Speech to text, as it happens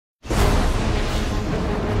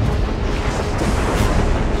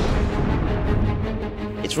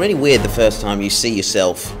really weird the first time you see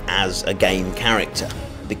yourself as a game character,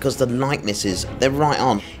 because the likenesses, they're right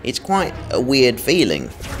on. It's quite a weird feeling.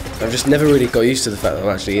 I've just never really got used to the fact that I'm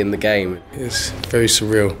actually in the game. It's very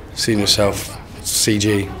surreal, seeing yourself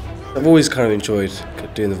CG. I've always kind of enjoyed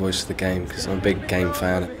doing the voice of the game because I'm a big game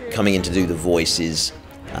fan. Coming in to do the voices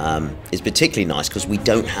is particularly nice because we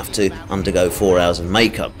don't have to undergo 4 hours of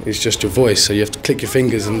makeup. It's just your voice, so you have to click your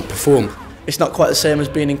fingers and perform. It's not quite the same as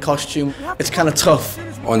being in costume. It's kind of tough.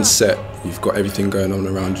 On set, you've got everything going on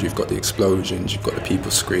around you. You've got the explosions, you've got the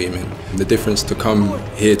people screaming. And the difference to come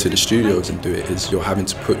here to the studios and do it is you're having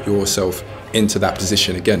to put yourself into that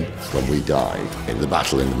position again. When we died in the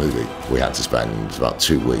battle in the movie, we had to spend about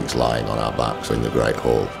 2 weeks lying on our backs in the Great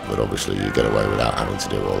Hall. But obviously you get away without having to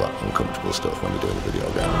do all that uncomfortable stuff when you're doing a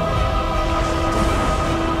video game.